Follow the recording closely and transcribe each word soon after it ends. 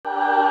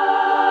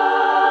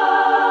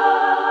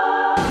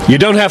You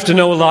don't have to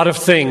know a lot of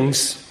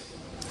things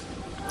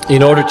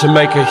in order to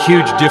make a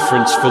huge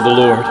difference for the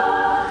Lord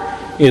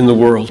in the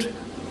world.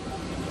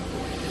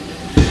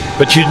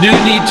 But you do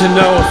need to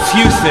know a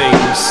few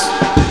things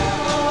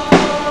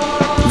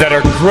that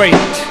are great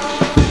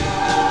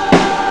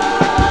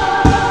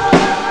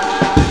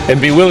and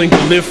be willing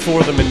to live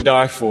for them and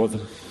die for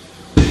them.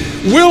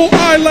 Will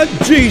I let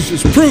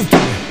Jesus prove to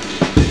me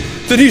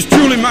that he's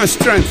truly my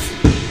strength?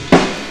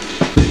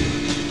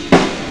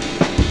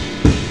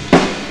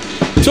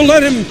 To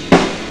let him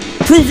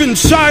prove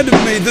inside of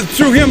me that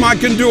through him I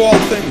can do all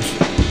things.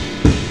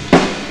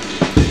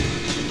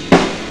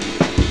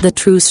 The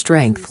True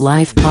Strength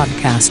Life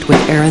Podcast with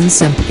Aaron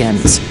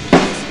Simpkins.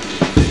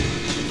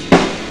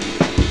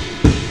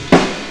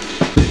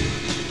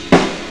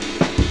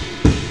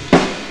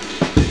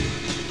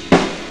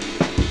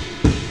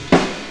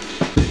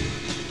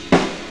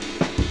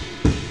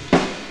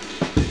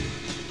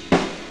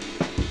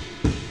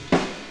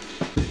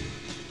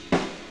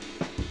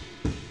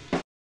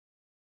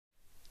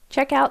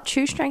 Check out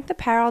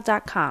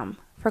TrueStrengthApparel.com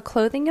for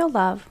clothing you'll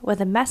love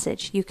with a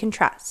message you can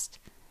trust.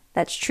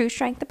 That's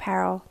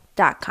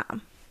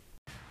TrueStrengthApparel.com.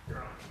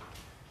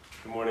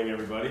 Good morning,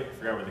 everybody. I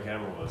forgot where the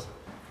camera was.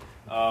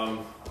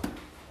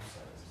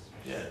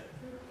 Yeah, a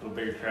little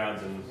bigger crowd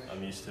than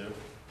I'm used to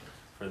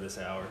for this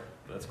hour.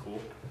 That's cool.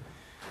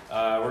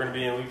 We're going to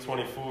be in Luke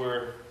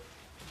 24.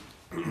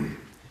 I'm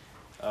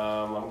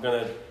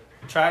going to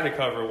try to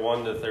cover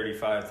 1 to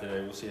 35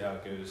 today. We'll see how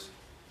it goes.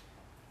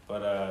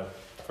 But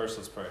first,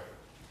 let's pray.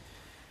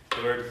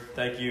 Lord,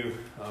 thank you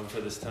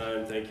for this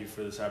time. Thank you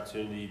for this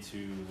opportunity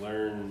to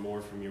learn more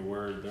from your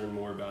word, learn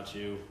more about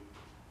you,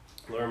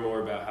 learn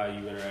more about how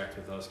you interact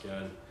with us,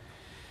 God.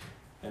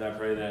 And I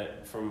pray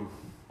that from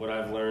what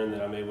I've learned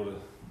that I'm able to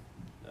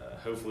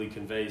hopefully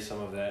convey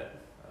some of that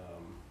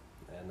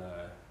in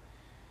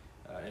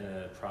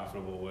a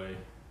profitable way.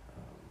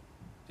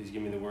 Please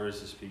give me the words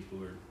to speak,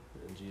 Lord.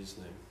 In Jesus'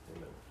 name,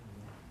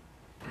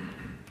 amen.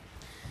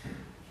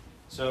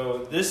 So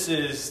this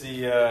is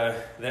the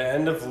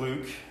end of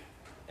Luke,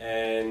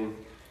 and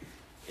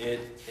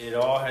it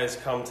all has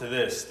come to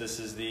this. This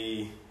is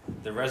the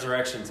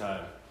resurrection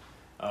time.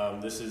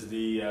 This is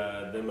the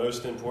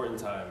most important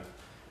time.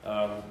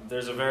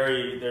 There's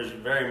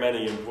very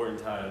many important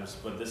times,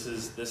 but this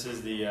is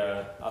the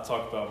I'll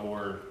talk about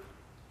more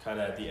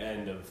kind of at the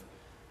end of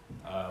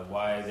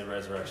why the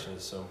resurrection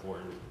is so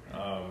important.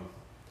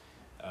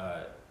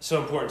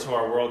 So important to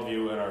our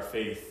worldview and our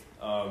faith.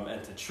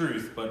 And to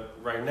truth. But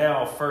right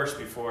now, first,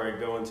 before I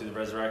go into the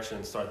resurrection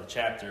and start the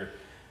chapter,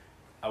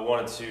 I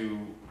wanted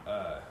to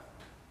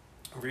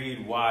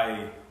read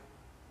why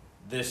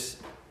this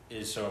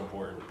is so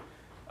important.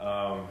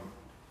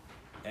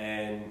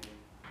 And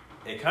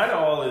it kind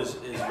of all is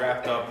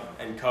wrapped up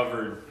and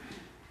covered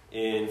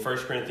in 1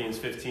 Corinthians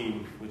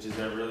 15, which is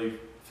that really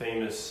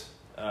famous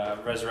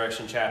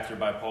resurrection chapter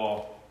by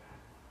Paul.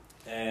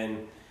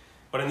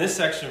 But in this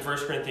section, 1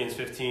 Corinthians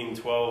 15,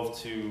 12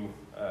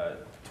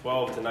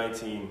 to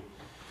 19,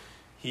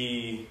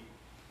 he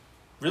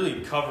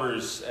really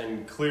covers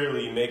and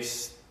clearly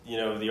makes,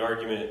 the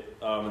argument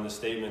and the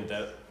statement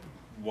that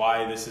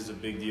why this is a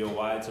big deal,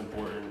 why it's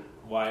important,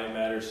 why it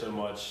matters so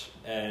much,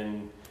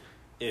 and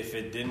if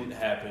it didn't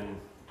happen,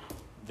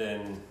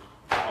 then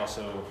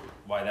also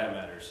why that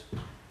matters.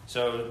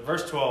 So,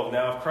 verse 12,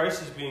 now if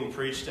Christ is being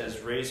preached as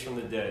raised from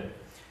the dead,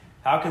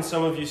 how can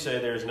some of you say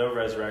there is no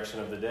resurrection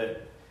of the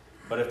dead?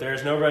 But if there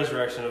is no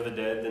resurrection of the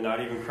dead, then not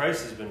even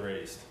Christ has been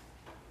raised.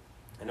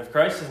 And if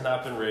Christ has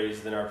not been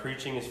raised, then our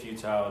preaching is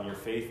futile and your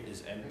faith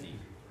is empty.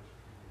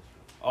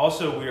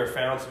 Also, we are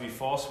found to be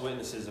false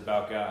witnesses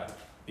about God,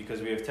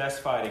 because we have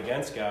testified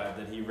against God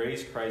that he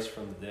raised Christ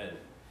from the dead,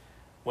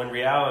 when in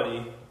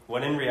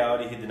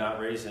reality he did not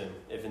raise him,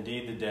 if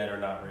indeed the dead are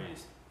not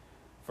raised.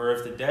 For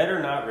if the dead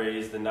are not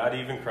raised, then not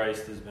even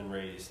Christ has been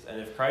raised.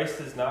 And if Christ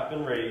has not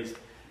been raised,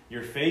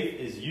 your faith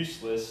is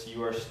useless,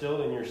 you are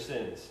still in your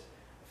sins.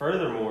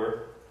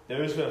 Furthermore,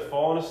 those who have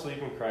fallen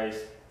asleep in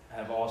Christ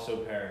have also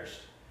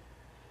perished.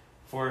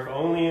 For if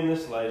only in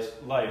this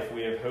life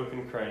we have hope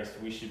in Christ,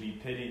 we should be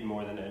pitied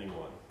more than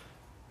anyone.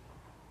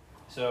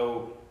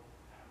 So,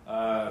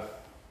 I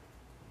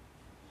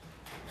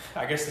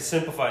guess to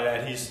simplify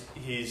that,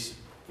 he's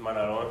am I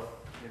not on?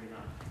 Maybe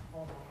not.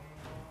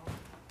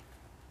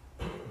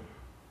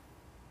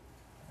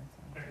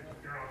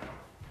 You're on now.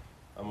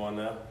 I'm on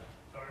now?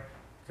 Sorry.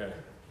 Okay.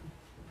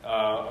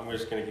 I'm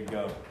just going to keep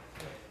going.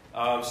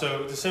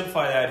 So to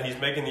simplify that, he's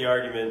making the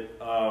argument.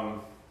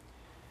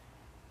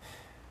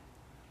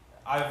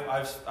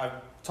 I've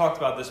talked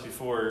about this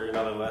before in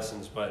other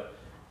lessons, but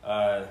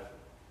so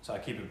I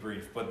keep it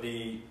brief. But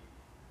the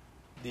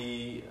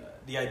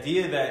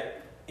idea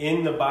that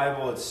in the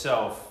Bible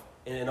itself,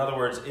 in other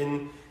words,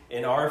 in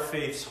our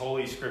faith's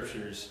holy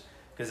scriptures,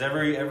 because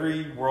every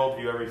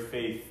worldview, every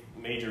faith,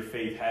 major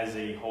faith, has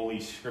a holy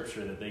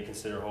scripture that they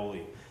consider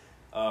holy,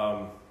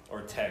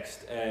 or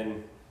text,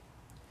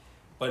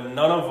 but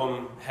none of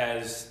them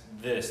has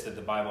this that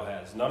the Bible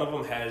has. None of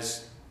them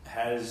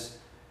has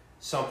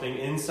something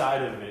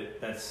inside of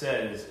it that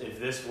says if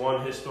this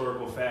one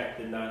historical fact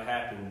did not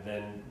happen,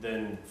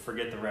 then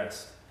forget the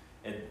rest.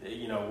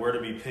 We're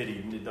to be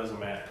pitied. It doesn't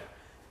matter.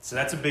 So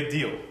that's a big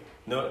deal.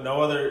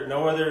 No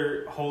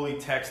other holy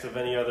text of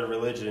any other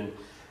religion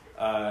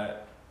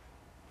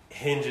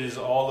hinges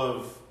all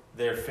of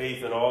their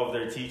faith and all of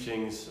their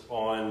teachings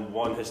on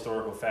one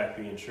historical fact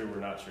being true or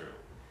not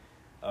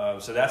true.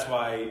 So that's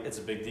why it's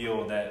a big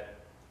deal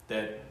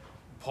that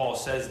Paul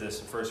says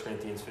this in 1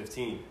 Corinthians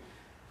 15.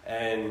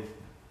 And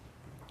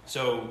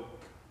so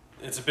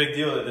it's a big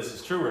deal that this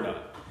is true or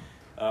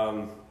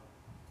not.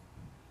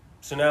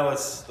 So now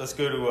let's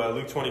go to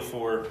Luke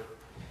 24.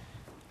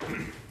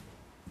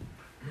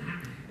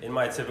 In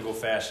my typical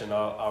fashion,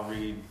 I'll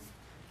read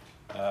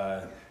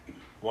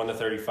 1 to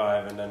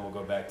 35, and then we'll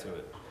go back to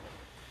it.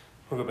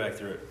 We'll go back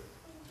through it.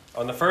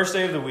 On the first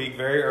day of the week,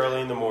 very early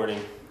in the morning,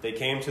 they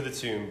came to the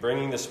tomb,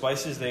 bringing the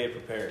spices they had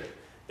prepared.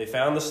 They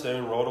found the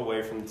stone rolled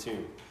away from the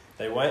tomb.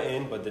 They went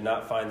in, but did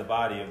not find the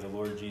body of the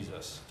Lord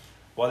Jesus.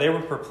 While they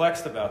were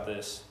perplexed about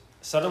this,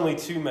 suddenly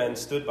 2 men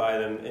stood by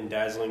them in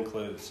dazzling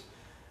clothes.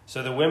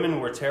 So the women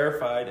were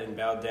terrified and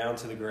bowed down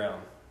to the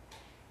ground.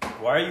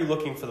 "Why are you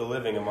looking for the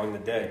living among the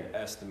dead?"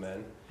 asked the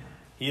men.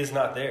 "He is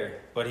not there,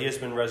 but he has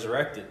been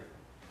resurrected.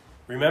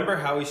 Remember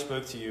how he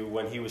spoke to you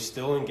when he was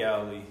still in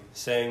Galilee,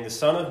 saying, 'The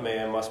Son of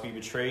Man must be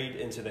betrayed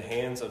into the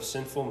hands of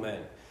sinful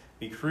men,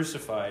 be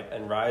crucified,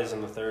 and rise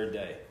on the 3rd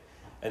day.'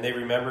 And they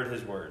remembered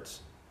his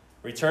words.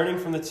 Returning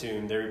from the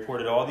tomb, they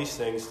reported all these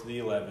things to the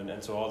 11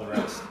 and to all the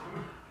rest.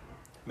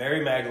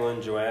 Mary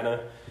Magdalene,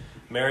 Joanna,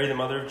 Mary the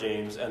mother of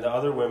James, and the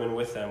other women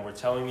with them were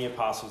telling the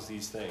apostles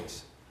these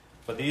things.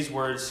 But these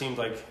words seemed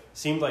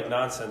like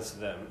nonsense to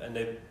them, and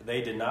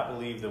they did not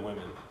believe the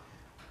women.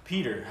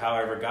 Peter,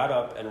 however, got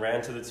up and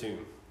ran to the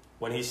tomb.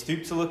 When he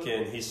stooped to look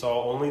in, he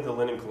saw only the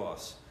linen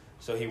cloths.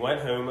 So he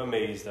went home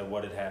amazed at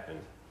what had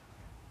happened.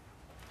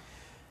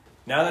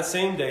 Now that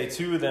same day,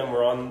 2 of them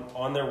were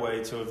on their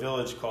way to a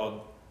village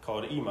called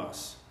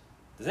Emmaus.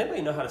 Does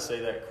anybody know how to say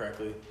that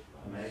correctly?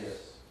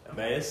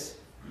 Emmaus?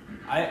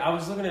 I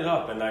was looking it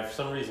up, and I, for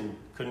some reason,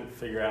 couldn't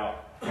figure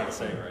out how to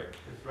say it right.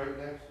 It's right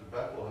next to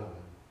Bethlehem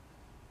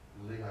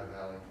in the Lehigh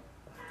Valley.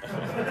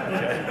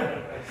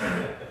 Okay.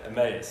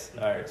 Emmaus.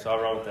 All right, so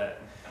I'll run with that.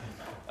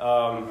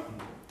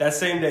 That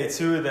same day,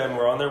 2 of them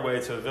were on their way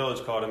to a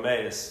village called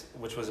Emmaus,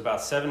 which was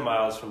about 7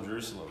 miles from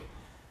Jerusalem.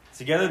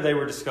 Together they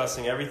were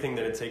discussing everything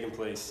that had taken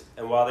place,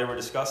 and while they were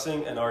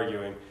discussing and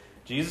arguing,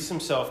 Jesus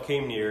himself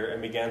came near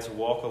and began to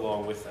walk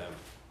along with them.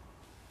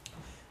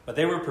 But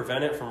they were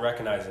prevented from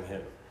recognizing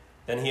him.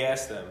 Then he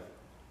asked them,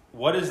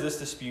 "What is this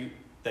dispute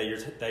that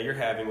you're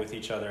having with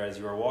each other as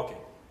you are walking?"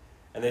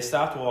 And they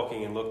stopped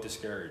walking and looked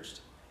discouraged.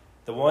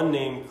 The one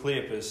named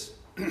Cleopas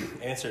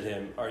answered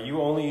him, Are you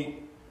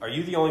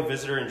the only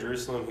visitor in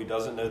Jerusalem who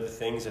doesn't know the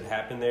things that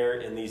happen there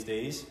in these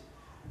days?"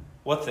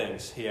 "What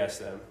things?" he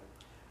asked them.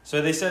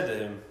 So they said to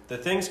him, "The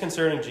things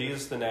concerning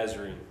Jesus the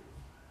Nazarene,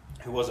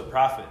 who was a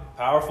prophet,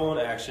 powerful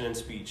in action and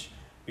speech,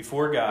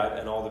 before God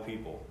and all the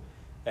people,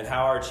 and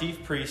how our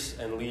chief priests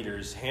and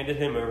leaders handed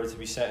him over to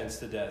be sentenced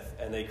to death,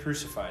 and they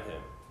crucified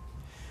him.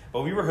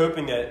 But we were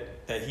hoping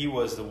that he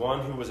was the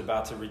one who was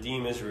about to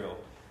redeem Israel.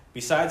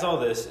 Besides all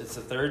this, it's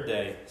the 3rd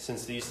day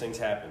since these things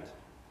happened.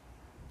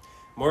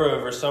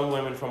 Moreover, some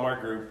women from our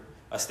group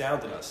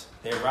astounded us.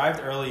 They arrived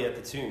early at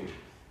the tomb,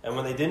 and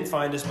when they didn't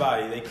find his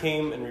body, they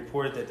came and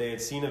reported that they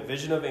had seen a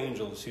vision of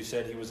angels who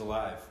said he was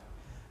alive.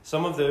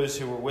 Some of those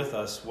who were with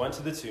us went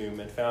to the tomb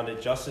and found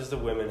it just as the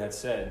women had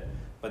said,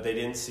 but they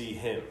didn't see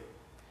him."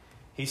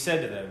 He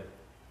said to them,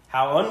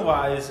 "How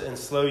unwise and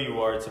slow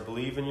you are to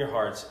believe in your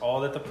hearts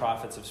all that the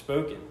prophets have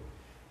spoken.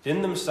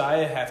 Didn't the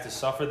Messiah have to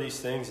suffer these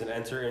things and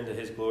enter into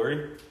his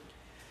glory?"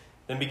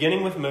 Then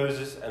beginning with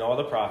Moses and all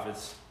the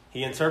prophets,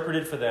 he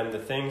interpreted for them the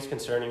things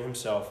concerning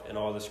himself in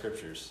all the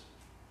scriptures.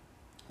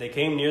 They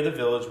came near the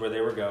village where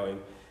they were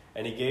going,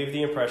 and he gave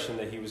the impression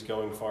that he was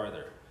going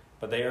farther.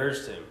 But they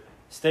urged him,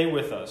 "Stay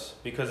with us,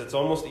 because it's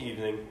almost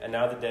evening, and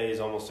now the day is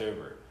almost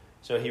over."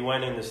 So he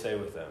went in to stay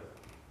with them.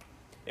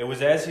 It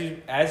was as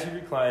he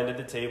reclined at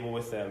the table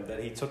with them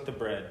that he took the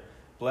bread,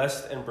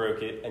 blessed and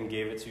broke it, and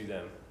gave it to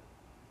them.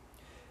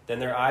 Then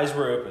their eyes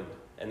were opened,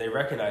 and they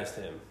recognized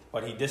him,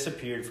 but he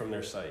disappeared from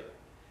their sight.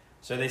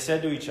 So they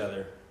said to each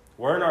other,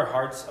 "Weren't our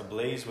hearts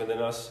ablaze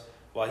within us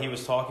while he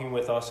was talking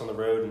with us on the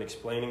road and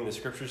explaining the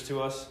scriptures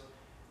to us?"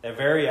 That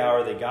very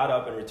hour they got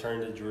up and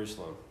returned to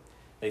Jerusalem.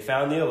 They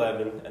found the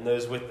 11 and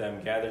those with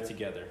them gathered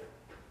together,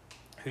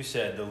 who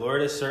said, "The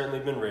Lord has certainly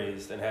been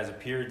raised and has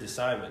appeared to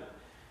Simon."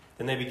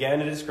 Then they began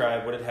to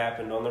describe what had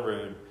happened on the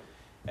road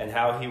and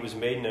how he was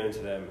made known to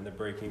them in the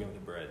breaking of the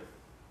bread.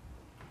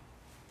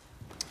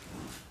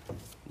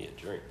 Need a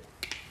drink.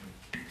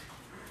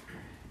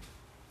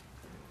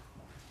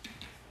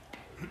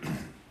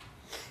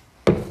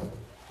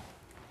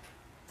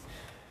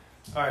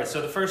 All right,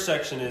 so the first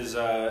section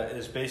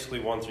is basically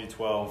 1 through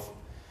 12.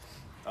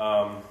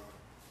 I'm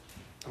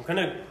going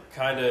to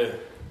kind of,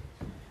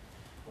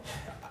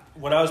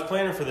 when I was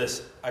planning for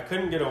this, I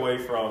couldn't get away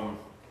from,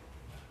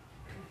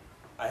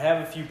 I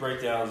have a few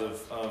breakdowns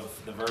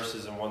of the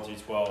verses in 1 through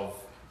 12.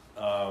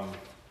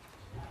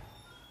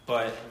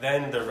 But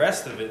then the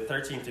rest of it,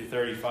 13 through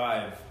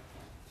 35,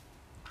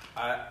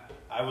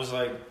 I was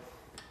like,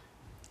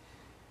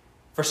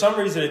 for some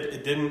reason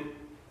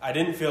I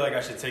didn't feel like I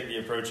should take the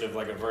approach of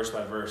like a verse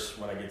by verse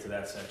when I get to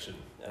that section.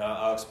 And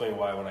I'll explain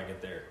why when I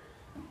get there.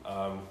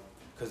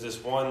 Because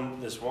this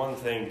one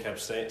thing kept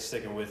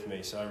sticking with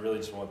me, so I really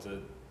just want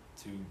to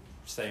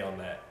stay on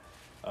that.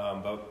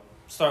 But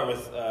start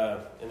with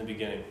in the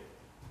beginning.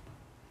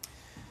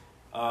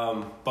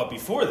 But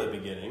before the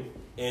beginning,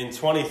 in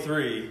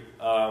 23,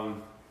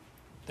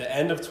 the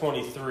end of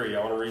 23, I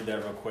want to read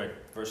that real quick.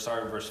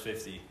 Starting verse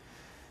 50.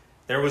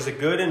 There was a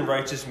good and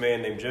righteous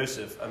man named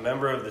Joseph, a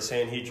member of the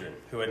Sanhedrin,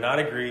 who had not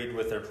agreed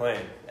with their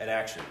plan and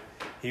action.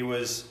 He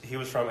was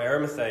from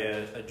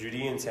Arimathea, a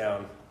Judean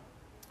town,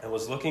 and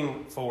was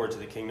looking forward to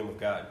the kingdom of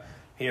God.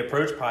 He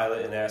approached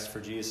Pilate and asked for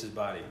Jesus'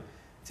 body.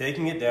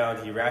 Taking it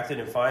down, he wrapped it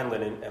in fine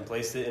linen and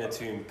placed it in a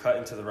tomb cut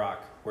into the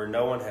rock, where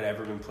no one had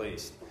ever been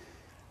placed.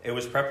 It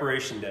was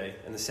preparation day,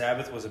 and the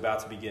Sabbath was about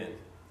to begin.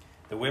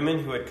 The women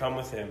who had come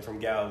with him from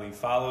Galilee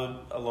followed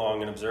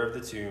along and observed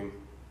the tomb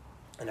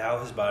and how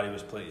his body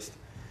was placed.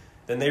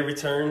 Then they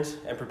returned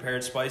and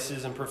prepared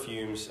spices and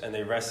perfumes, and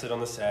they rested on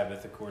the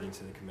Sabbath according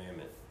to the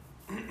commandment.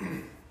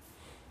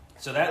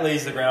 So that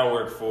lays the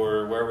groundwork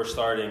for where we're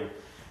starting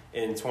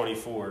in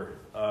 24.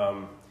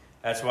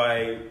 That's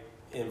why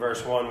in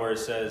verse 1 where it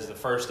says, the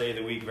first day of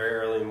the week, very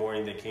early in the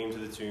morning, they came to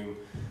the tomb,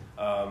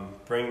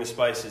 bringing the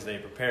spices they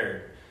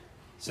prepared.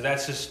 So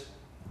that's just,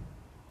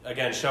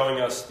 again, showing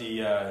us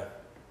the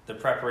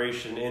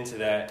preparation into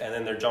that, and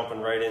then they're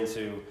jumping right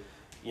into,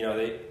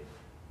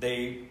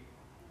 they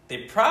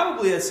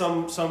probably at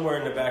somewhere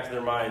in the back of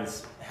their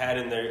minds had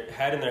in their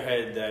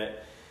head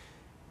that,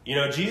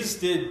 Jesus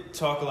did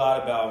talk a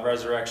lot about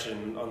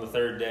resurrection on the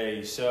third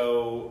day.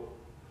 So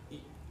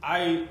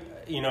I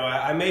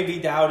may be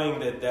doubting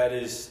that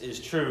is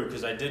true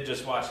because I did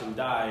just watch him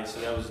die,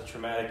 so that was a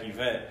traumatic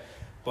event.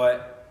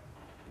 But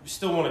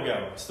still want to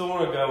go. Still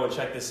want to go and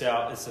check this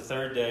out. It's the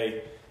third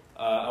day.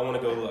 I want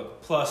to go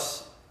look.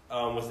 Plus,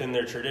 within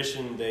their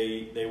tradition,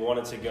 they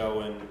wanted to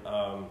go and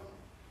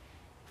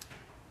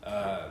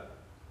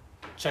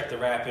check the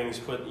wrappings,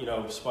 put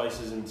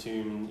spices in the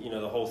tomb,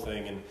 the whole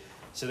thing, and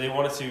so they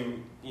wanted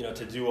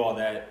to do all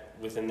that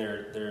within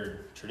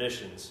their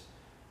traditions.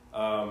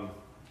 But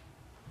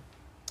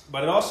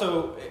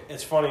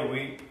it's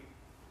funny.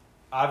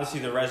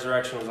 Obviously the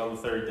resurrection was on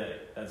the third day.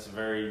 That's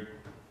very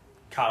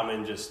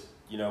common. Just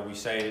we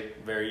say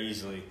it very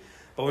easily.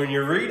 But when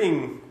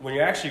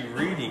you're actually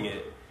reading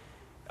it,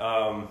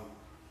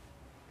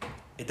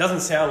 it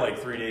doesn't sound like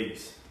 3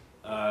 days.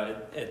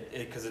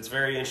 Because it's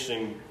very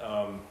interesting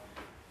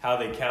how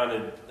they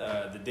counted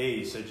the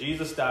days. So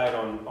Jesus died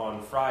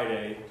on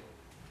Friday,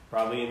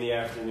 probably in the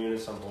afternoon at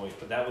some point,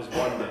 but that was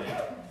one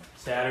day.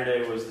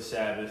 Saturday was the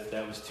Sabbath,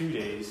 that was 2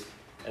 days.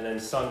 And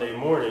then Sunday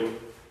morning,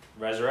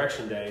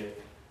 Resurrection Day,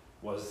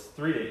 was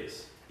 3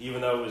 days,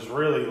 even though it was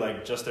really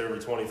like just over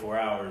 24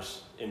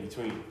 hours in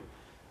between,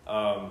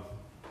 a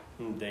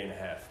day and a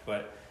half.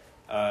 But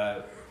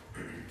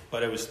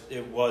it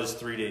was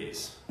 3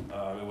 days.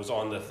 It was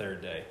on the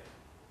third day.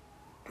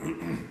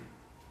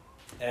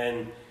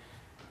 And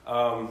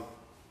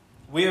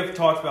we have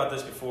talked about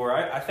this before.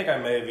 I think I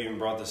may have even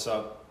brought this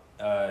up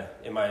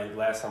in my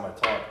last time I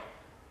talked.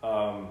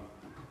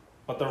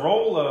 But the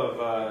role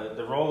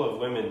of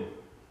women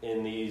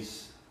in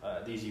these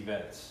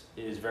events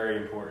is very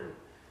important,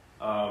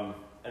 and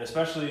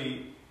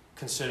especially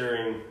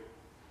considering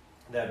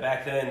that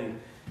back then,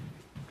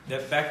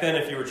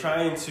 if you were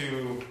trying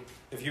to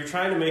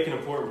make an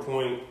important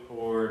point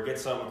or get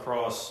something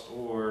across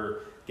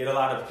or get a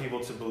lot of people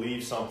to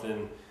believe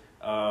something,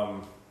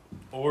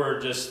 or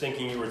just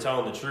thinking you were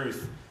telling the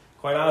truth,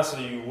 quite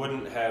honestly, you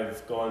wouldn't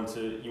have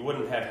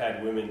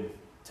had women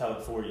tell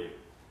it for you,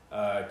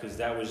 because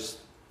that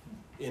was,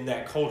 in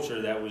that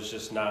culture, that was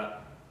just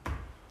not,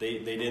 they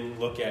didn't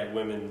look at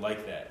women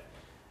like that.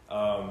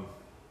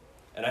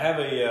 And I have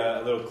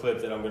a little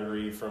clip that I'm going to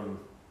read from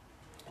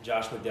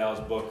Josh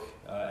McDowell's book,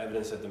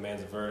 Evidence That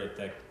Demands a Verdict,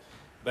 that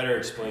better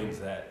explains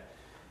that.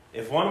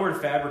 If one were to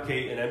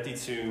fabricate an empty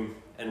tomb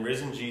and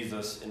risen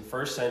Jesus in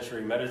first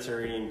century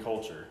Mediterranean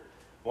culture,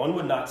 one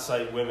would not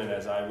cite women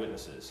as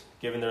eyewitnesses,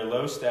 given their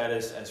low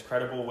status as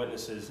credible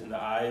witnesses in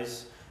the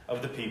eyes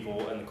of the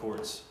people and the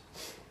courts.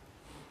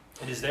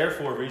 It is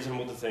therefore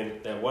reasonable to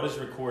think that what is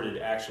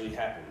recorded actually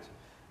happened.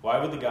 Why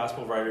would the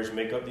gospel writers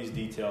make up these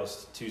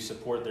details to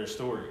support their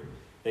story?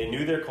 They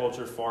knew their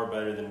culture far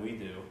better than we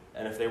do,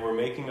 and if they were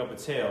making up a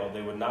tale,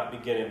 they would not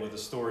begin it with a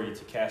story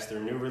to cast their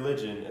new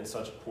religion in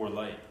such a poor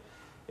light.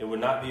 It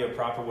would not be a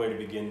proper way to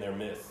begin their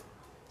myth.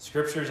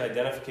 Scripture's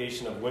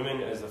identification of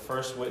women as the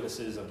first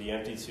witnesses of the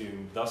empty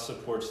tomb thus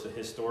supports the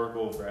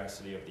historical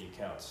veracity of the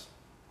accounts.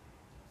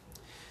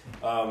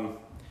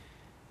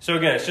 So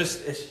again,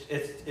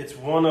 it's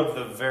one of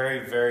the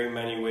very, very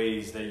many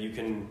ways that you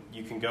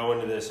can go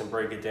into this and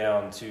break it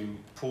down to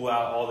pull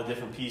out all the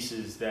different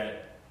pieces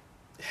that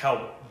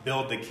help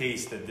build the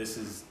case that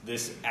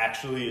this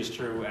actually is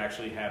true,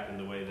 actually happened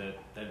the way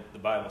that the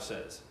Bible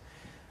says.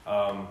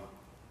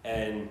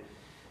 And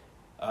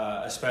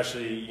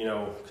especially,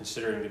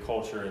 considering the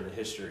culture and the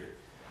history.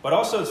 But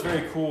also it's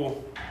very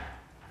cool.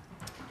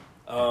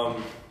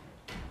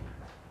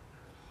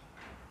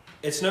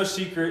 It's no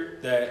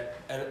secret that,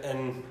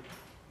 and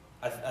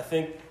I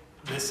think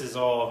this is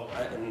all,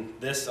 and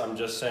this I'm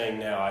just saying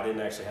now, I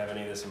didn't actually have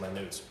any of this in my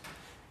notes.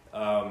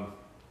 I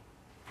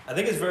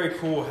think it's very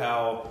cool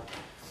how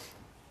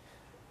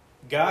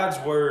God's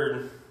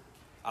word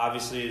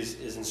obviously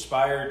is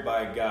inspired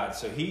by God.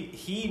 So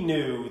he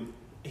knew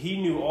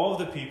all of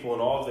the people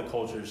and all of the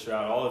cultures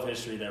throughout all of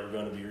history that were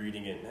going to be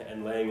reading it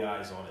and laying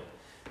eyes on it.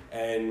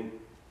 And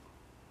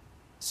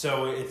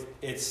so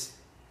it's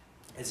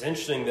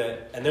interesting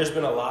that, and there's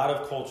been a lot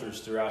of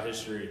cultures throughout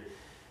history,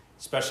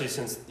 especially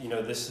since,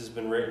 this has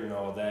been written and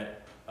all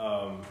that,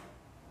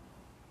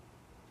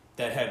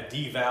 that have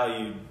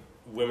devalued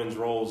women's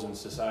roles in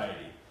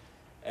society.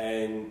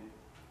 And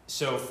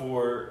so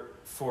for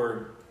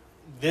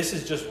this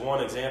is just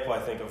one example, I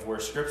think, of where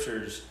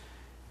scriptures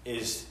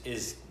is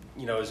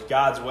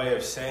God's way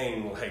of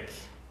saying, like,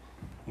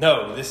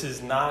 no, this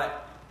is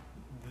not,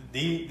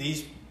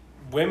 these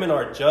women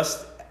are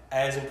just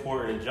as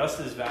important and just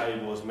as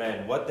valuable as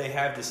men. What they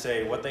have to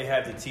say, what they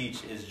have to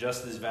teach is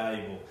just as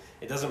valuable.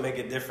 It doesn't make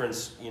a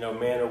difference,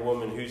 man or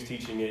woman, who's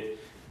teaching it,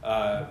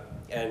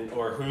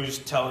 or who's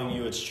telling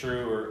you it's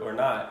true or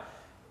not.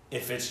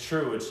 If it's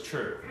true, it's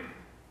true.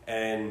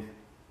 And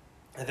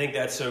I think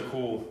that's so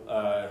cool,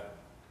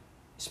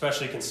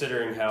 especially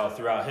considering how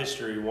throughout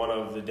history, one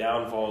of the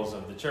downfalls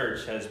of the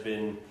church has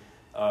been,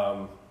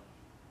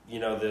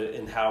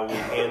 in how we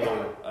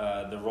handle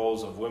the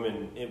roles of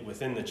women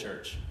within the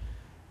church.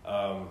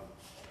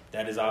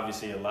 That is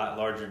obviously a lot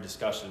larger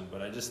discussion,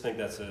 but I just think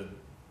that's an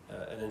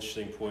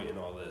interesting point in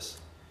all this.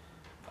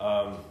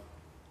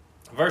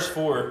 Verse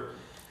 4,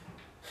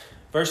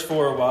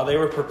 while they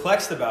were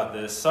perplexed about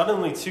this,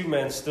 suddenly 2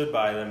 men stood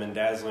by them in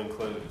dazzling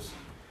clothes.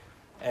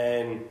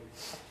 And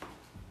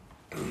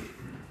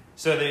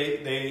so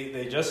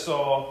they just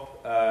saw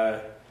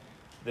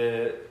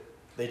the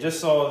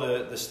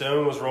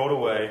stone was rolled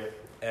away,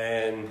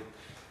 and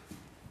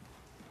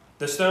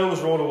the stone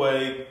was rolled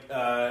away.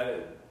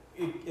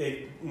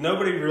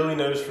 Nobody really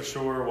knows for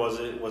sure. Was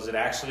it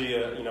actually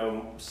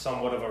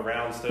somewhat of a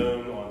round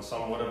stone on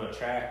somewhat of a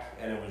track,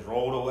 and it was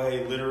rolled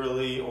away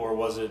literally, or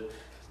was it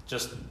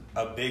just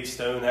a big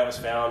stone that was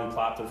found and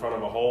plopped in front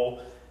of a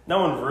hole?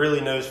 No one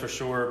really knows for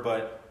sure,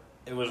 but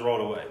it was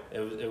rolled away.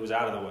 It was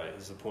out of the way,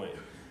 is the point.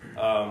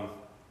 And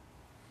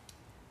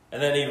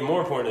then even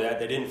more important to that,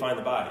 they didn't find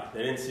the body.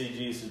 They didn't see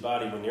Jesus'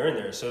 body when they're in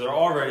there. So they're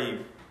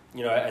already,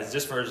 as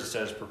this version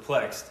says,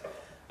 perplexed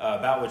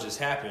about what just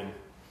happened.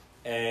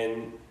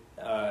 And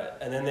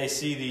then they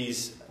see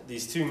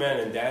these 2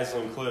 men in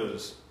dazzling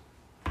clothes.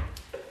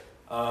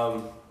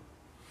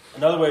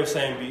 Another way of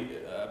saying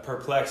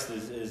perplexed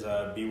is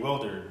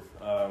bewildered.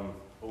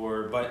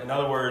 But in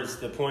other words,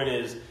 the point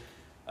is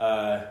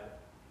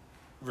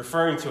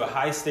referring to a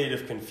high state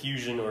of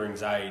confusion or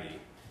anxiety.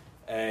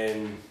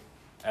 And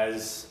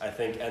as I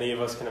think any of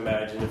us can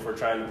imagine, if we're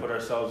trying to put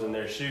ourselves in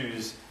their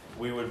shoes,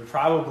 we would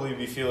probably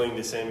be feeling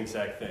the same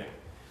exact thing.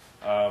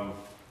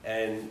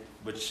 And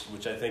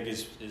which I think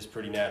is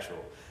pretty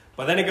natural.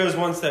 But then it goes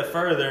one step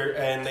further,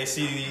 and they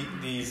see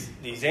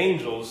these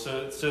angels.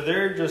 So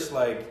they're just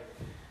like,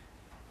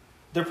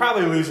 they're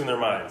probably losing their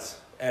minds.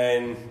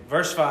 And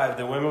verse 5,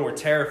 the women were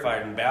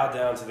terrified and bowed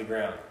down to the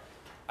ground.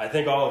 I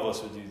think all of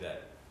us would do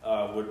that,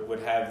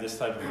 would have this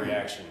type of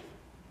reaction.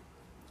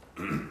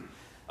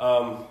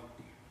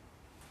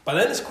 But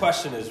then this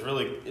question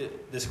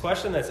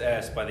that's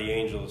asked by the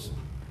angels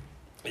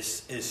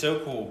is so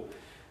cool.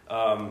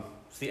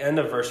 It's the end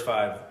of verse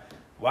 5.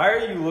 Why are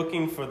you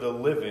looking for the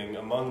living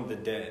among the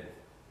dead?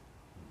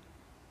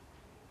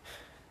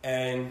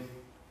 And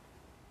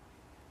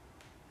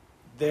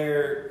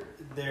they're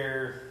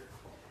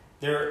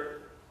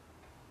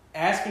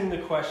asking the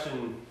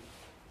question,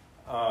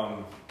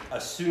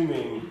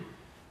 assuming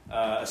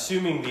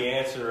the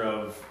answer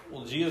of,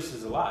 well, Jesus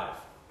is alive.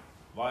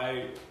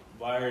 Why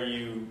are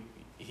you?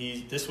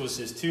 This was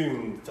his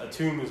tomb. A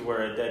tomb is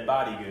where a dead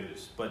body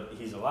goes, but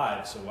he's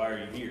alive. So why are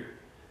you here?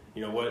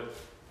 What?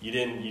 You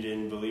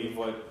didn't believe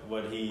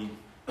what he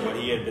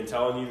had been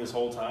telling you this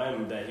whole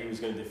time, that he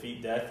was going to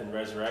defeat death and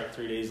resurrect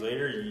 3 days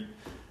later.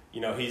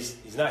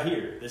 He's not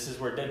here. This is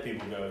where dead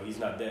people go. He's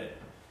not dead.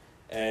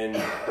 And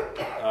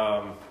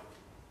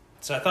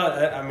so I thought,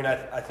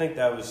 I think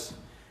that was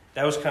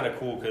kind of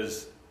cool,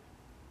 because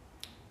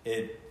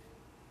it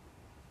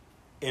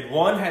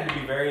one had to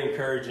be very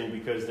encouraging,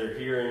 because they're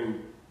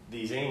hearing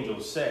these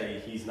angels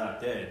say he's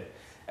not dead.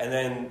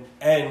 And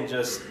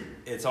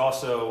it's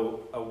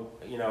also a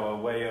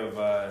way of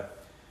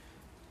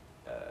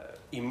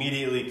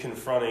immediately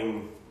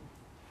confronting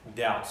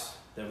doubts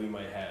that we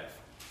might have.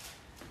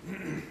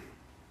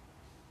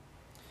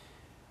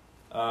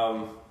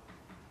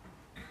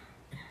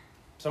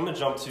 So I'm gonna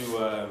jump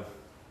to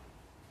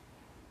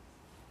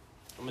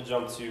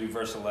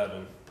verse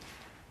 11.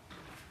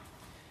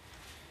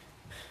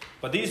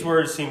 But these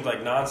words seemed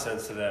like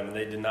nonsense to them, and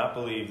they did not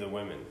believe the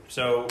women.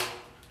 So,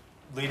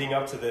 leading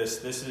up to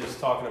this is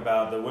talking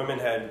about the women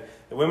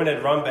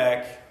had run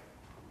back,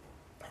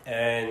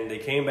 and they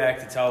came back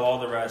to tell all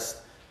the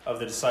rest of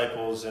the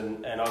disciples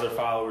and other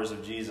followers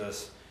of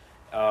Jesus.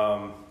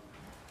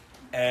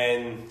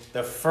 And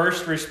the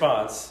first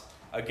response,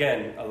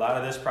 again, a lot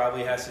of this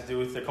probably has to do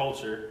with the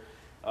culture.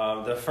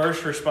 The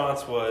first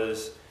response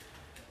was,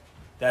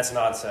 "That's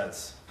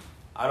nonsense.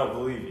 I don't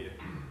believe you."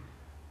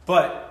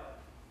 But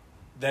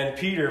then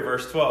Peter,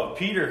 verse 12,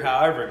 Peter,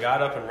 however,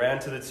 got up and ran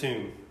to the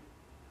tomb.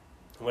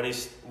 When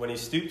he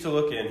stooped to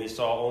look in, he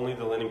saw only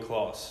the linen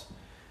cloths.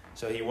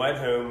 So he went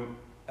home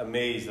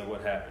amazed at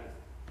what happened.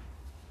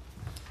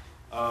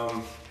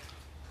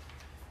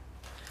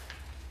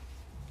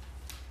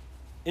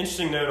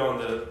 Interesting note on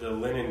the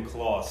linen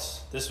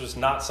cloths. This was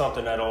not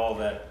something at all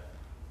that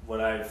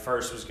when I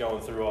first was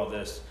going through all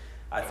this,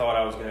 I thought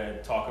I was going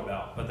to talk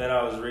about. But then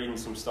I was reading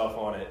some stuff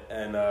on it,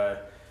 and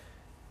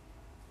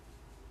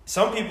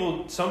some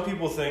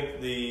people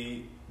think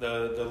the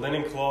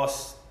linen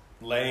cloths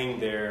laying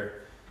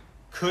there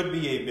could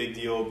be a big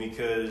deal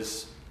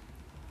because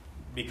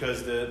they could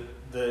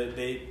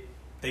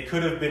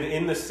have been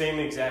in the same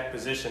exact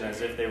position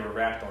as if they were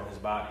wrapped on his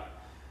body.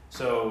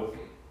 So,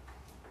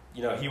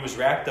 he was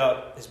wrapped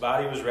up, his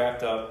body was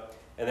wrapped up,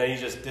 and then he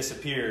just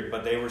disappeared,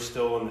 but they were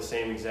still in the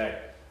same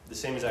exact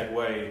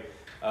way,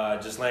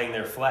 just laying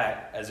there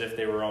flat as if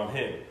they were on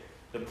him.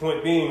 The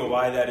point being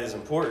why that is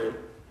important,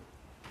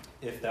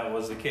 if that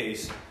was the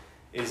case,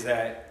 is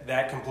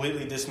that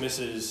completely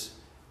dismisses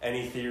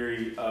any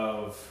theory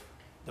of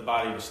the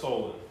body was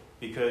stolen,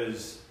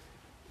 because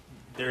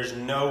there's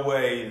no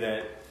way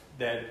that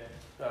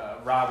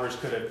robbers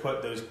could have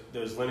put those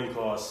linen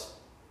cloths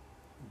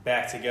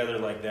back together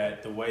like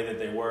that, the way that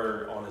they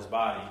were on his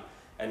body,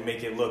 and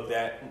make it look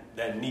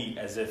that neat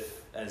as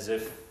if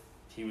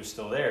he was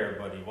still there,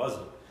 but he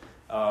wasn't.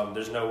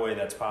 There's no way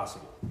that's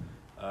possible.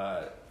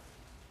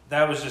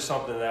 That was just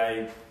something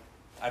that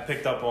I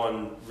picked up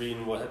on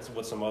reading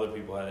what some other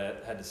people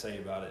had to say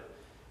about it.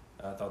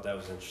 I thought that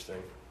was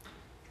interesting.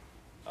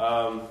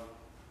 Now,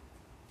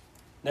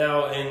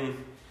 and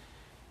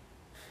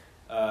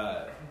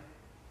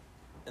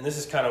this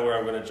is kind of where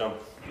I'm going to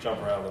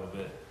jump around a little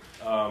bit.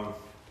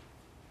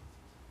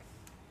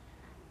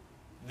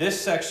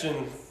 This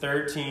section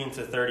 13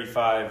 to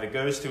 35, it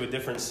goes to a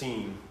different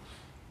scene,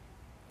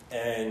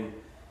 and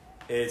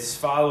it's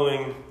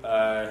following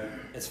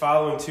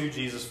two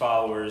Jesus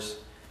followers,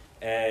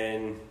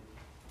 and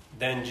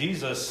then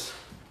Jesus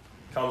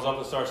comes up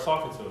and starts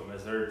talking to them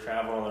as they're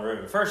traveling on the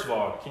road. First of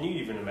all, can you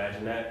even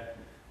imagine that?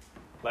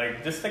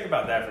 Like, just think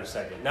about that for a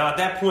second. Now, at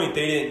that point,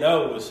 they didn't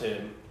know it was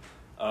him,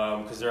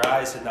 because their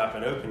eyes had not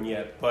been opened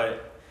yet,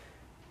 but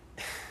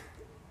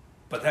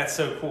that's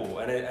so cool,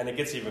 and it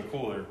gets even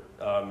cooler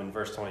in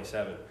verse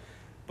 27.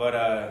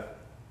 But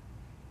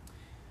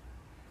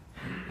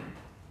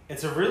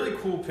it's a really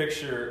cool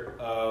picture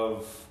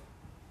of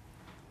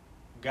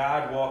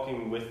God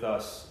walking with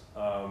us,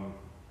 no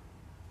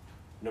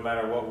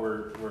matter what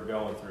we're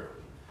going through.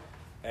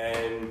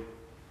 And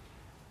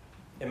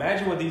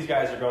imagine what these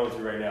guys are going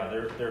through right now.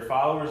 They're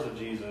followers of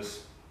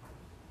Jesus.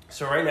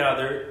 So right now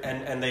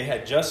they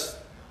had just,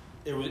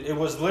 it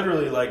was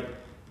literally like,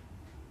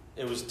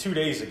 it was 2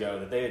 days ago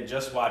that they had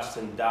just watched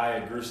him die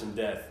a gruesome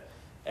death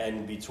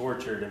and be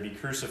tortured and be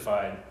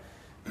crucified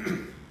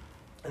and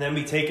then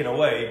be taken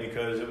away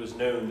because it was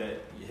known that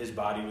his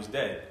body was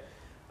dead.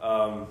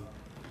 And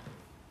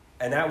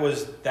that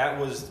was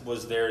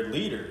their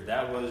leader.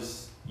 That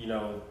was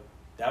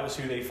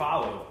who they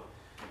followed.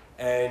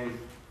 And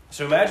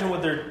so imagine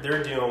what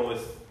they're dealing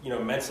with,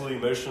 mentally,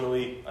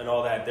 emotionally, and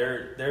all that.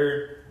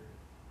 They're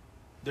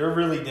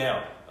really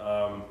down.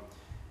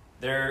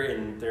 They're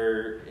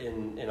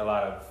in a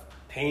lot of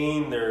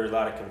pain. There's a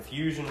lot of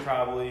confusion,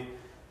 probably,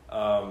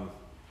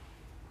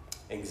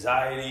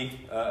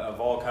 anxiety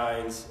of all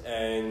kinds,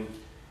 and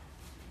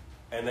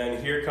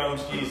then here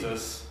comes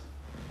Jesus,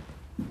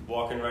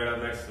 walking right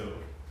up next to him,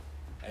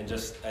 and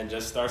just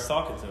starts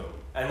talking to him,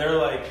 and they're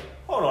like,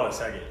 "Hold on a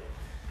second.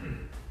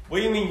 What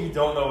do you mean you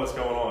don't know what's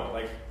going on?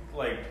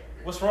 Like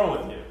what's wrong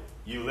with you?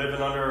 You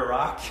living under a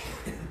rock?"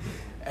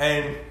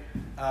 and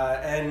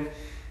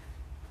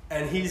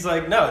he's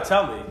like, "No,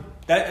 tell me."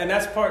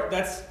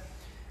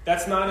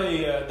 That's not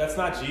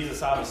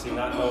Jesus obviously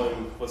not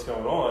knowing what's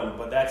going on,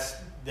 but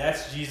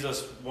that's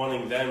Jesus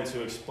wanting them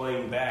to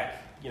explain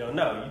back.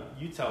 No,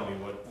 you tell me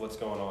what's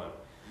going on,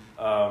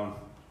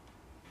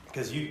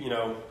 because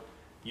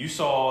you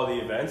saw all the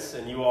events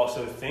and you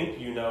also think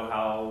you know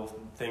how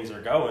things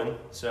are going,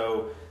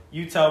 so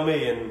you tell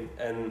me, and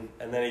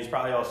then he's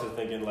probably also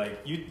thinking like,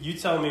 you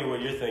tell me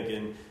what you're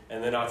thinking,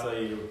 and then I'll tell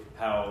you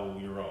how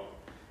you're wrong.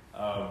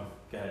 Go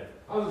ahead.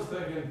 I was just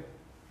thinking,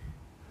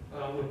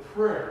 with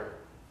prayer,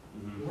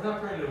 we're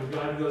not praying to a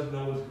God who doesn't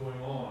know what's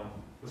going on,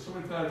 but so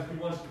many times he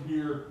wants to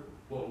hear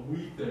what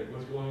we think,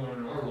 what's going on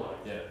in our life.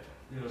 Yeah.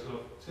 So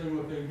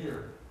same thing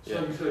here. So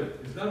Yeah. you said,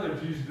 it's not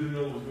that Jesus didn't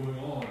know what was going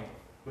on,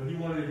 but he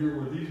wanted to hear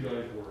where these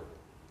guys were.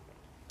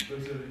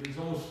 It's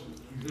almost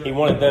exactly. He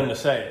wanted them to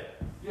say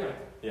it. Yeah.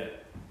 Yeah.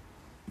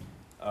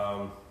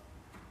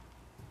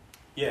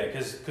 Yeah,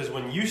 because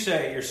when you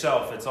say it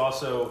yourself, it's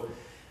also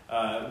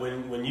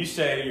when you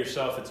say it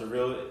yourself,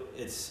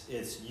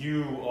 it's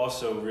you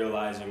also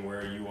realizing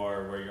where you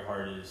are, where your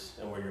heart is,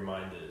 and where your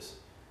mind is.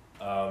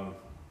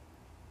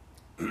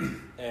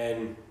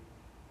 And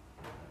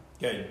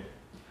good.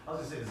 I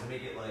was gonna say, does it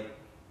make it like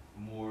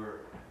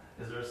more?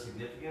 Is there a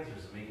significance, or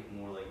does it make it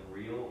more like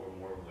real or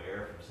more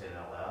aware from saying it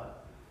out loud?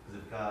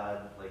 Because if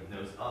God like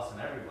knows us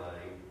and everybody,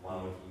 why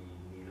would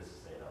He need us to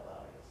say it out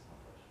loud? I guess is my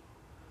question.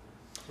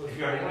 Well, If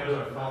you already know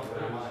our thoughts in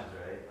our minds,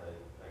 right? Like,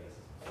 I guess.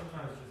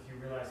 Sometimes just you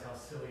realize how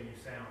silly you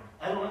sound.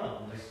 I don't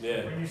know. Like,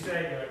 Yeah. When you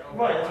say, you're like, oh,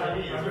 Right, wow, that's what I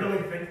mean. I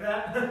really think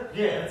that?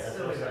 yeah, That's that's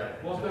silly. what I'm saying.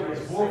 Well, I think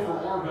it's more for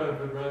our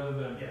benefit rather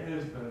than Yeah.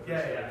 His benefit.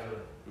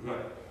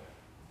 Yeah.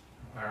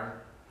 Aaron?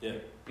 Yeah.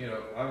 You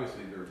know,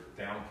 obviously they're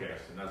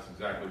downcast, and that's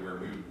exactly where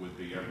we would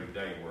be every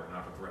day were it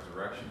not for the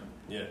resurrection.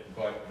 Yeah.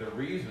 But the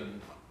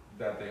reason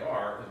that they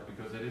are is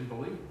because they didn't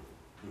believe.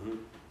 Mm-hmm.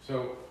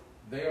 So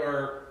they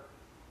are,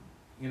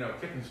 you know,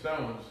 kicking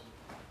stones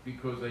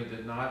because they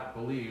did not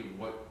believe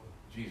what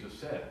Jesus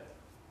said.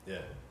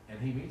 Yeah. And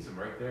He meets them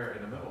right there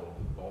in the middle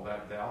of all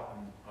that doubt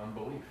and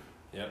unbelief.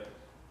 Yep.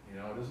 You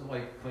know, it isn't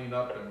like clean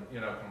up and,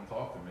 you know, come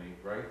talk to me,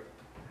 right?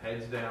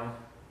 Heads down,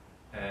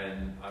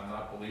 and I'm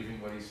not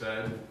believing what He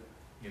said,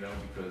 you know,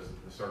 because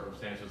the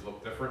circumstances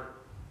look different,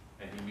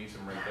 and He meets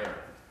them right there.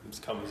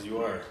 Just come as you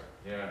are.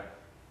 Yeah.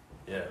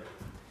 Yeah.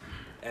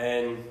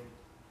 And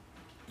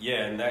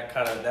yeah, and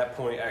that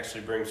point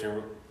actually brings me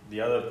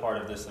the other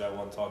part of this that I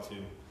want to talk to.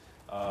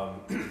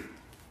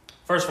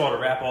 First of all, to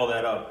wrap all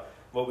that up,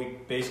 what we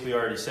basically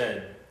already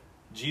said,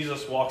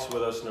 Jesus walks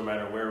with us no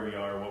matter where we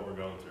are, what we're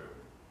going through.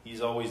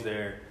 He's always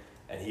there,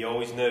 and He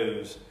always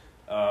knows,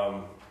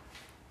 and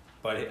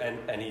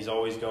He's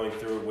always going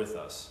through it with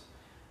us.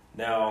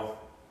 Now,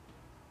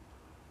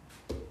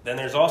 then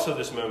there's also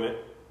this moment,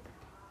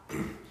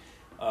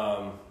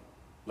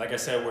 like I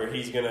said, where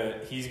He's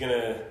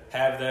gonna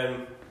have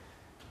them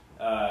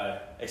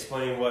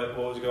explain what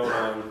was going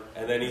on,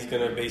 and then He's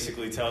gonna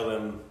basically tell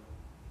them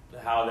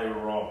how they were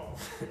wrong,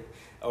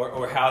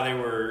 or how they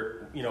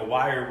were, you know,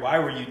 why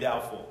were you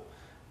doubtful?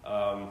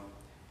 And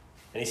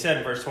He said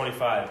in verse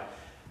 25,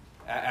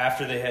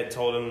 after they had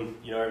told Him,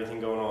 you know, everything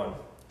going on,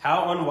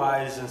 how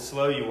unwise and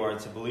slow you are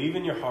to believe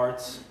in your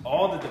hearts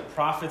all that the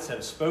prophets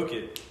have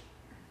spoken.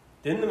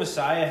 Didn't the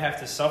Messiah have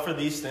to suffer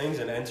these things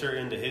and enter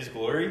into His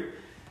glory?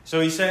 So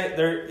he's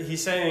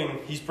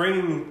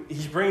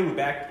bringing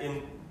back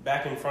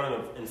in front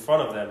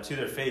of them to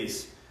their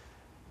face.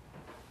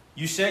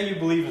 You say you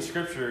believe in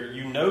Scripture,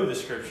 you know the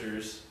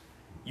Scriptures,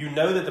 you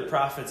know that the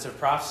prophets have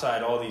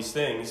prophesied all these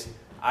things.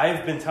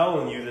 I've been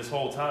telling you this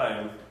whole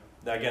time.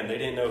 Now again, they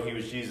didn't know He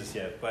was Jesus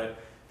yet, but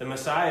the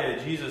Messiah,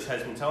 Jesus,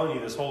 has been telling you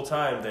this whole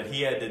time that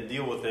He had to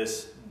deal with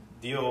these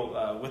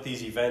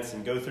events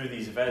and go through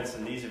these events,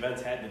 and these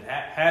events had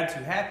to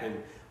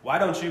happen. Why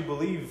don't you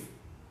believe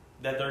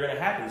that they're going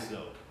to happen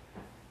still?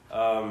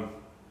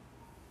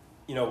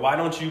 You know, why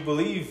don't you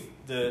believe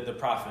the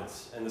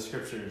prophets and the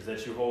Scriptures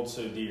that you hold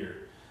so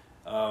dear,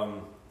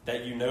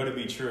 that you know to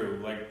be true?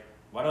 Like,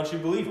 why don't you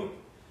believe them?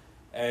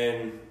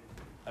 And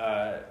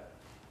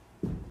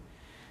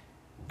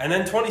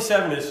then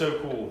 27 is so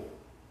cool.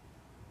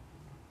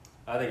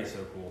 I think it's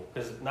so cool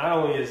because not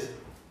only is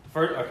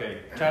try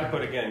to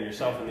put again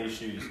yourself in these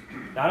shoes.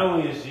 Not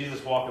only is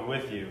Jesus walking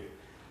with you,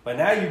 but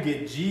now you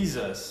get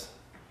Jesus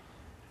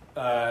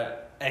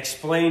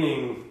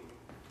explaining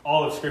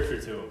all of Scripture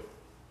to him.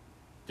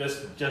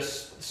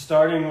 Just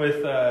starting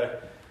with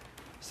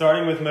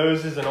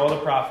Moses and all the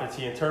prophets,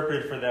 He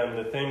interpreted for them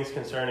the things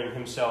concerning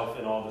Himself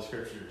in all the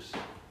Scriptures.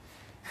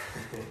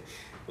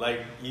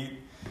 Like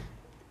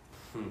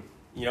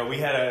you know, we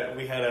had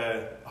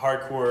a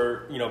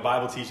hardcore, you know,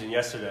 Bible teaching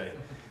yesterday.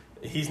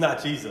 He's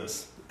not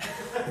Jesus.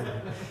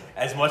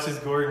 As much as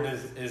Gordon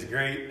is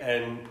great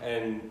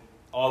and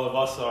all of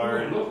us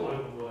are,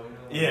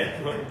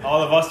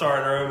 all of us are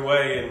in our own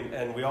way,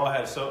 and we all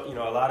have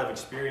a lot of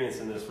experience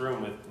in this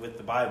room with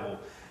the Bible,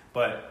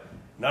 but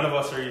none of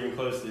us are even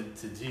close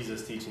to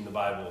Jesus teaching the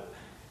Bible.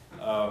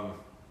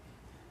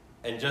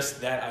 And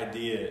just that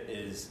idea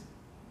is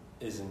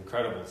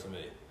incredible to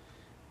me.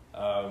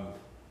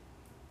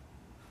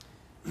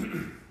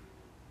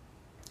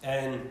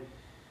 And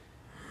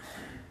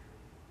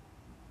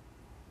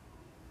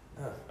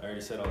I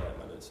already said all that in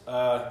my notes.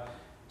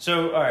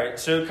 So all right.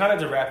 So kind of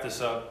to wrap this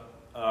up,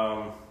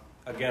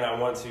 again, I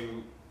want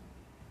to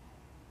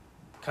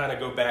kind of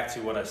go back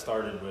to what I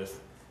started with,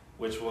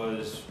 which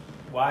was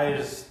why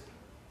is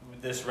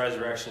this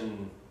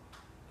resurrection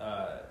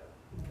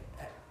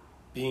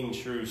being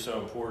true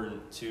so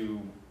important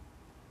to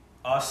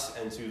us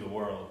and to the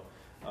world?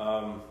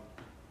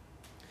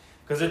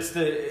 Because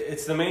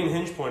it's the main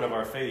hinge point of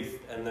our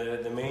faith and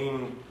the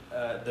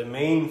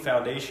main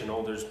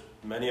foundational. There's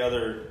many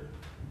other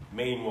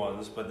main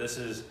ones, but this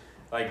is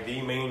like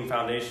the main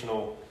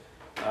foundational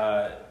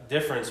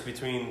difference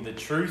between the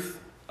truth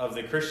of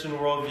the Christian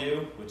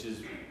worldview, which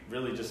is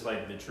really just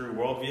like the true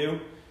worldview,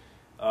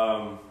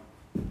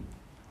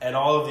 and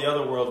all of the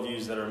other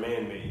worldviews that are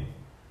man-made.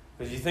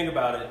 Because you think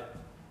about it,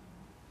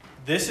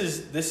 this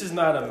is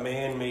not a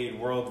man-made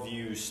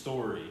worldview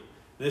story.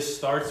 This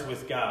starts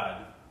with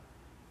God,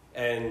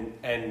 and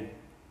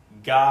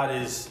God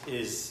is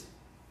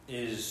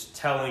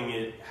telling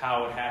it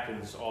how it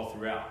happens all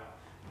throughout,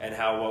 and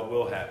how what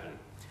will happen.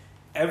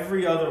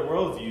 Every other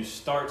worldview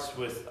starts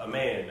with a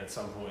man at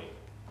some point.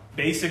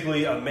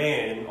 Basically, a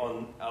man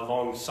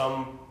along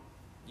some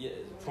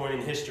point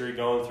in history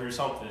going through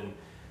something,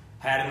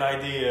 had an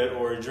idea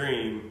or a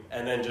dream,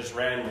 and then just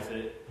ran with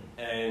it,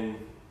 and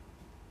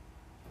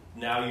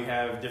now you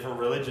have different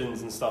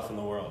religions and stuff in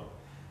the world.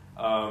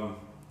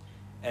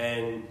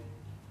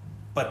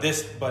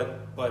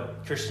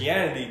 But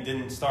Christianity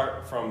didn't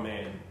start from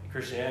man.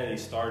 Christianity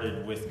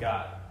started with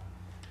God.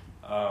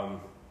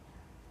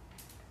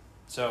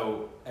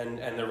 So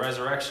the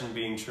resurrection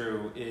being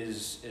true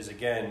is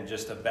again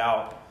just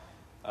about,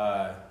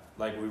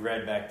 like we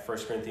read back 1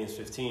 Corinthians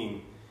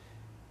 15,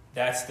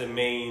 that's the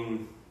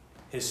main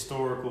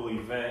historical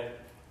event.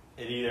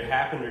 It either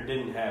happened or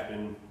didn't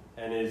happen,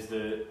 and is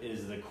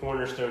the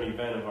cornerstone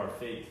event of our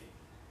faith.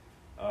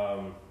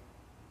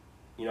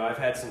 I've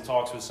had some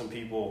talks with some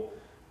people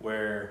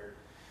where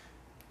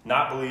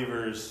not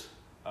believers,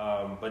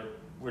 but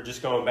we're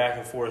just going back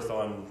and forth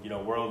on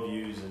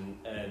worldviews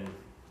and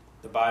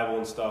the Bible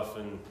and stuff,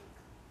 and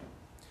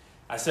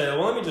I said,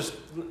 well,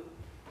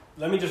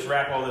 let me just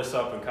wrap all this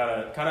up and kind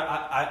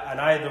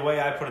of the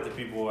way I put it to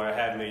people, where I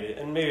have made it,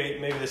 and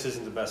maybe this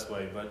isn't the best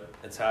way, but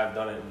it's how I've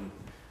done it,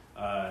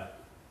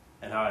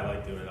 and how I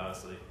like doing it,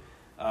 honestly.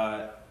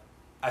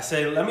 I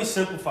say, let me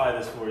simplify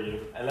this for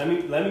you, and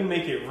let me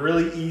make it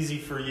really easy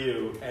for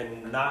you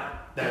and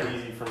not that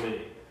easy for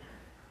me.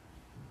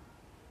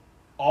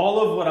 All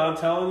of what I'm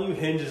telling you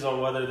hinges on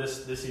whether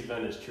this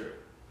event is true.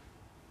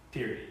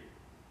 Period.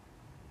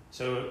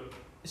 So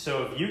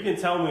if you can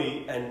tell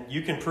me and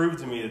you can prove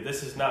to me that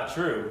this is not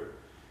true,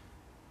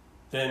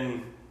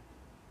 then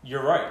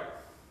you're right.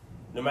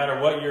 No matter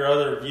what your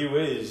other view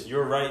is,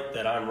 you're right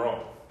that I'm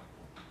wrong.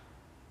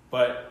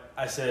 But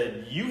I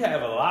said, you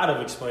have a lot of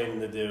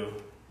explaining to do.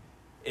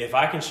 If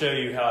I can show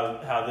you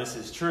how this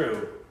is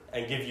true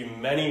and give you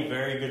many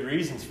very good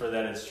reasons for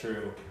that it's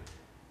true,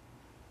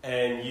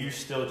 and you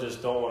still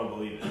just don't want to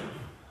believe it.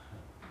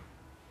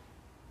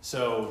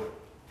 So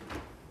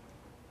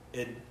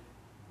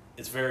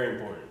it's very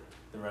important,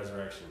 the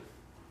resurrection.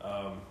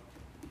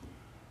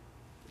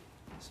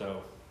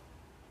 So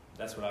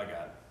that's what I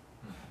got.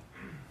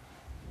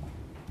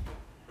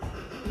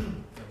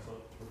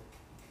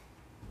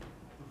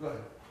 Go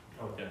ahead.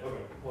 Okay.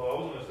 Well, I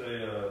was going to say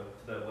to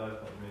that last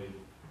point you made,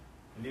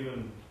 and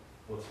even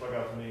what stuck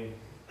out to me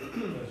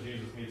as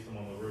Jesus meets them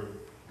on the roof,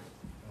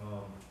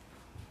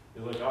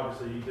 is like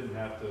obviously he didn't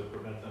have to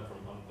prevent them from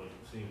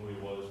seeing who he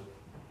was.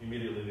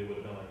 Immediately they would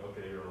have been like,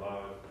 okay, you're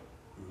alive.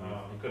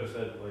 He could have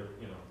said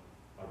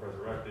I've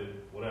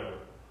resurrected, whatever.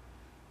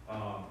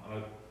 And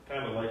I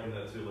kind of liken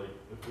that to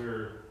if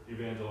we're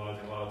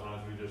evangelizing, a lot of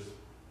times we just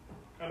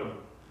kind of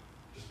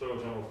just throw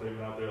a general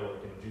statement out there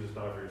Jesus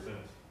died for your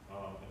sins.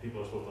 And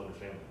people are supposed to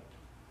understand that.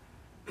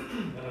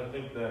 And I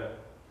think that,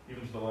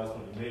 even to the last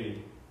one you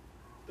made,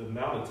 the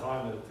amount of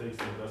time that it takes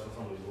to invest in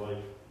somebody's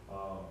life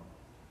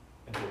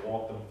and to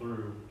walk them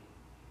through,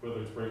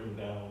 whether it's breaking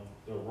down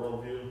their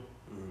worldview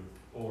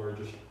or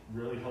just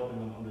really helping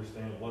them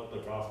understand what the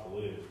gospel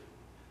is.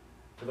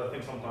 Because I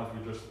think sometimes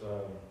we're just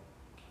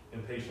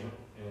impatient,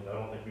 and I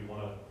don't think we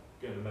want to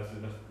get in the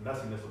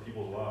messiness of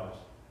people's lives.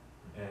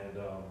 And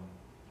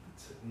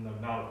the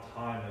amount of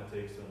time that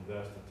takes to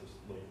invest and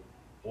to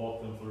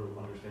walk them through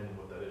understanding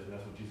what that is, and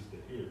that's what Jesus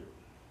did here,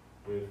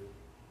 with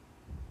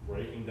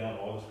breaking down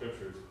all the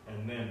scriptures,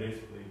 and then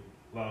basically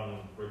allowing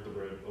them to break the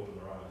bread, open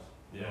their eyes.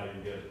 Yeah. Now you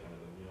get it, kind of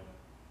thing,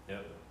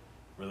 Yep.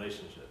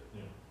 Relationship.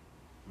 Yeah.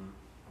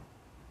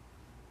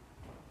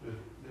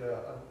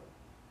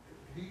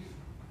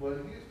 When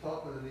he's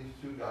talking to these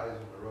two guys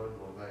on the road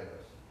to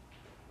Emmaus,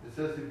 it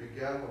says he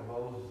began with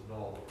Moses and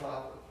all the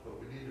prophets, but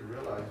we need to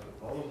realize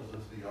that Moses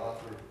is the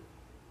author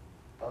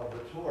of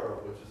the Torah,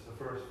 which is the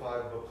first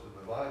 5 books of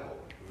the Bible.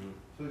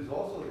 So he's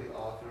also the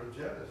author of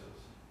Genesis.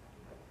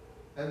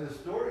 And the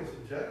stories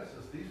in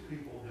Genesis, these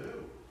people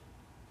knew.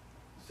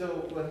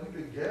 So when he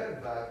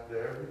began back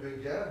there, he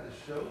began to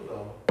show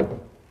them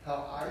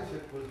how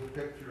Isaac was a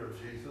picture of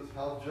Jesus,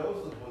 how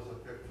Joseph was a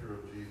picture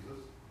of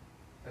Jesus,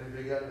 and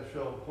he began to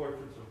show them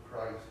portraits of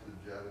Christ in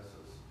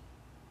Genesis.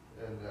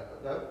 And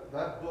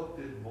that book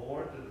did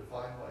more to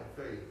define my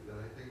faith than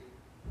I think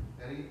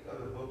any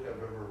other book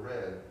I've ever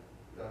read.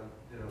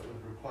 It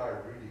was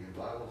required reading in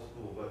Bible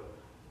school, but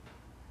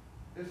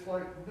it's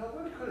like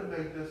nobody could have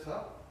made this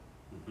up.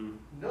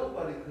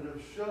 Nobody could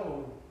have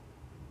shown,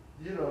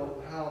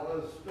 how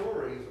those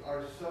stories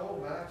are so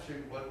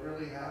matching what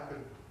really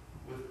happened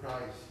with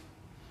Christ.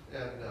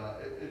 And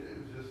it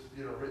was just,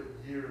 written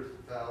years,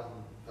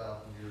 thousands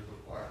years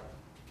apart.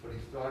 But he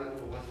started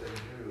with what they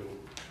knew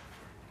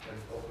and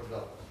opened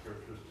up the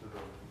scriptures to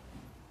them.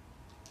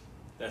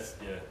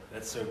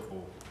 That's so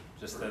cool.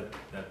 Just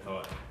that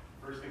thought.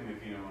 First thing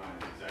that came to mind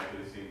is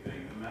exactly the same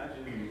thing.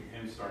 Imagine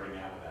him starting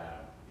out with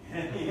Adam.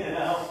 You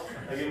know,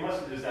 like it must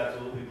have just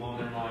absolutely blown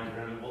their mind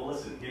for him. Well,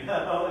 listen, you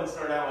know, let's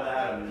start out with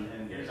Adam,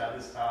 and here's how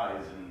this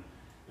ties, and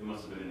it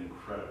must have been an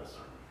incredible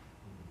sermon.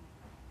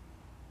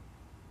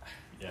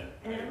 Yeah.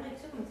 And it only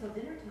took until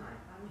dinner time.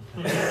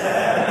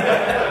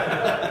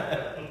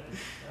 That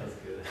was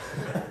good.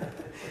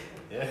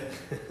 Yeah.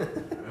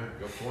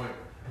 Good point.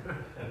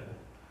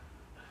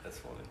 That's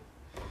funny.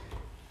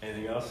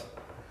 Anything else?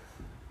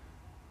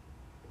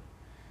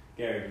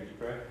 Gary, did you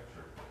pray?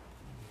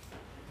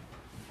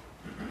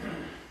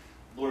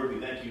 Lord, we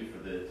thank you for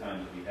the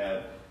time that we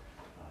have to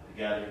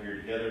gather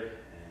here together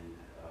and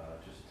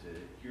just to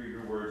hear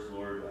your words,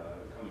 Lord,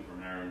 coming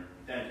from Aaron.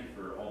 We thank you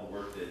for all the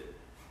work that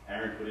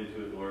Aaron put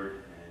into it,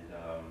 Lord, and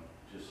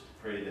just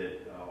pray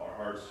that our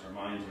hearts, our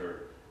minds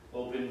are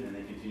open and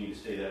they continue to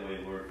stay that way,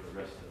 Lord, for the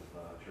rest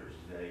of church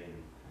today. And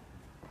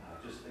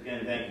just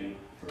again, thank you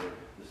for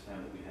this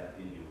time that we have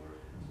in you, Lord.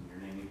 It's in your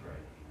name we pray.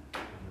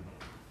 Amen.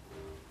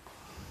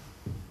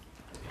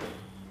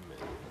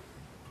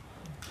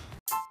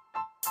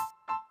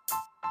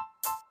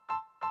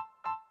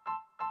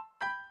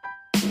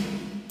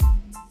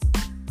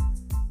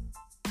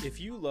 If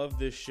you love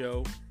this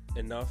show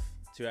enough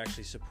to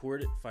actually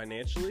support it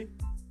financially,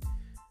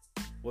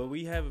 well,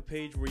 we have a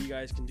page where you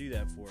guys can do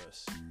that for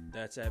us.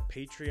 That's at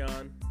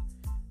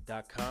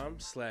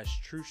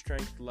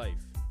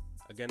patreon.com/truestrengthlife.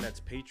 Again, that's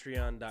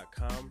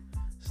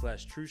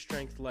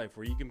patreon.com/truestrengthlife,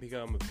 where you can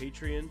become a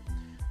Patreon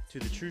to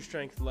the True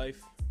Strength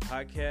Life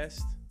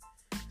podcast.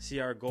 See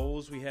our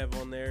goals we have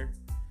on there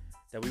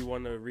that we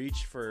want to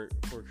reach for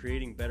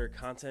creating better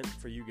content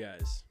for you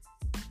guys.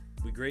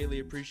 We greatly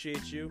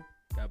appreciate you.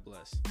 God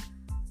bless.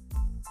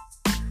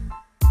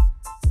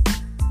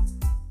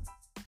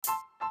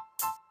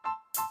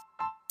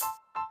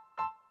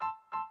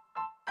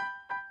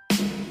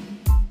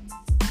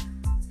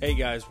 Hey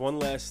guys, one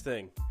last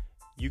thing.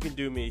 You can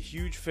do me a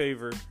huge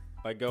favor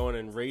by going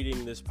and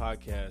rating this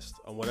podcast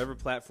on whatever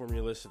platform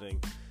you're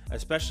listening,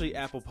 especially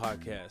Apple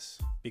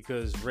Podcasts,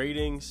 because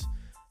ratings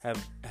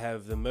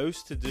have the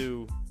most to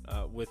do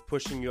with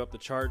pushing you up the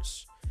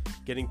charts,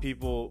 getting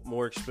people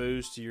more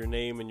exposed to your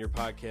name and your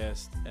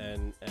podcast,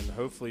 and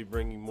hopefully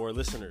bringing more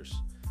listeners.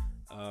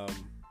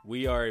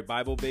 We are a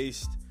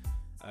Bible-based,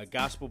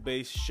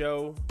 gospel-based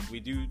show. We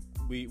do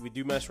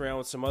mess around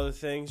with some other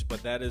things,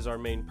 but that is our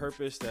main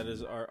purpose. That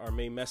is our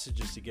main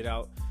message, is to get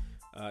out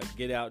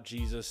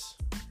Jesus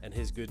and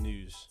his good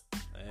news,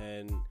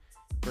 and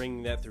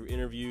bringing that through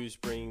interviews,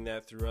 bringing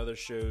that through other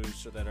shows,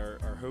 so that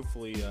are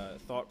hopefully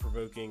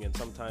thought-provoking and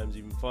sometimes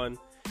even fun.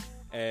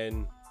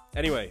 And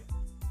anyway,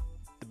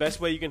 the best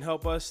way you can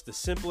help us, the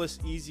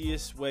simplest,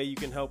 easiest way you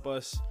can help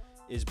us,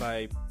 is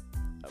by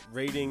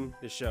rating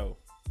the show.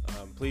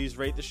 Please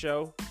rate the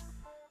show,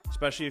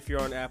 especially if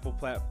you're on the Apple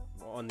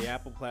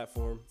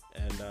platform,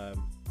 and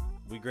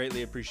we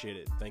greatly appreciate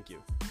it. Thank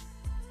you.